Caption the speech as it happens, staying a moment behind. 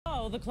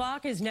the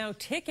clock is now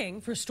ticking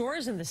for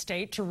stores in the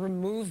state to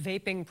remove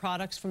vaping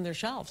products from their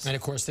shelves. And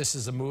of course, this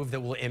is a move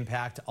that will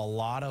impact a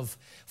lot of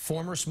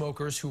former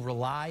smokers who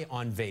rely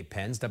on vape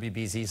pens.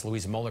 WBZ's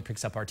Louisa Moller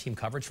picks up our team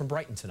coverage from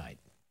Brighton tonight.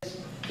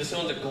 This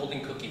one's a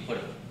golden cookie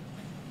pudding.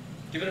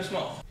 Give it a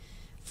smell.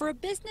 For a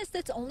business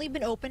that's only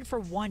been open for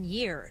 1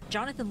 year,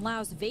 Jonathan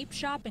Lau's vape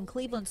shop in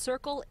Cleveland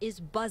Circle is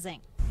buzzing.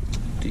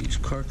 These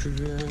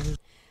cartridges.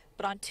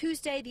 But on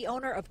Tuesday, the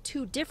owner of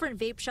 2 different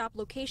vape shop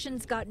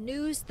locations got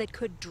news that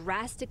could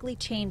drastically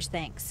change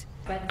things.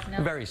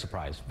 Very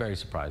surprised, very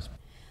surprised.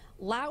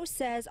 Lau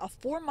says a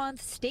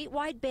 4-month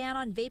statewide ban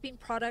on vaping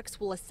products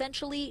will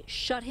essentially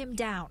shut him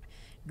down.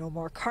 No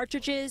more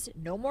cartridges,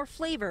 no more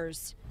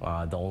flavors.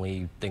 The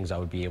only things I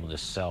would be able to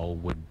sell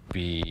would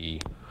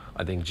be,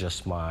 I think,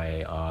 just my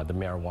the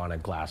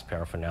marijuana glass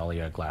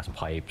paraphernalia, glass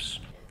pipes.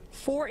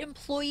 4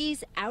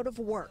 employees out of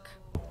work.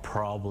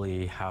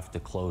 Probably have to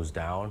close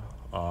down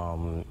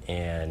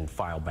and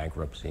file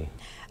bankruptcy.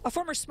 A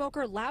former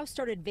smoker, Lau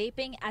started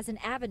vaping as an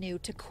avenue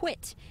to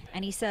quit,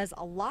 and he says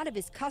a lot of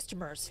his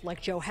customers,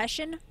 like Joe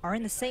Hessian, are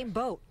in the same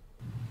boat.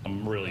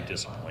 I'm really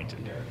disappointed.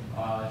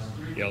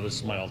 You know, this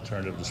is my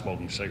alternative to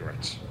smoking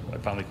cigarettes. I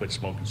finally quit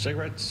smoking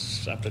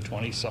cigarettes after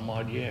 20 some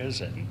odd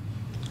years, and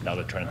now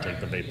they're trying to take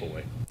the vape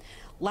away.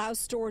 Lau's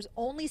stores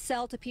only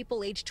sell to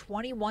people aged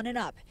 21 and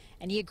up,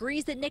 and he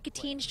agrees that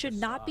nicotine should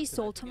not be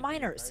sold to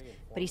minors.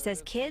 But he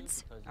says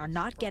kids are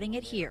not getting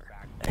it here.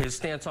 His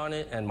stance on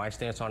it and my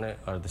stance on it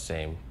are the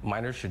same.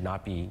 Minors should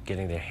not be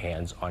getting their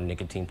hands on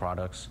nicotine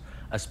products,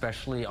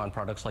 especially on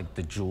products like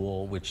the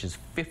Juul, which is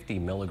 50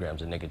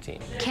 milligrams of nicotine.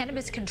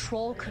 Cannabis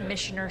Control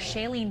Commissioner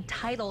Shailene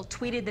Title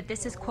tweeted that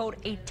this is, quote,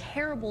 a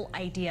terrible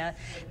idea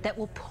that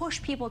will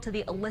push people to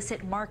the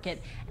illicit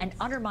market and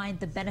undermine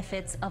the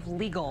benefits of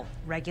legal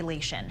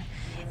regulation.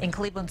 In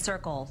Cleveland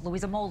Circle,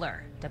 Louisa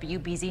Moller,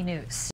 WBZ News.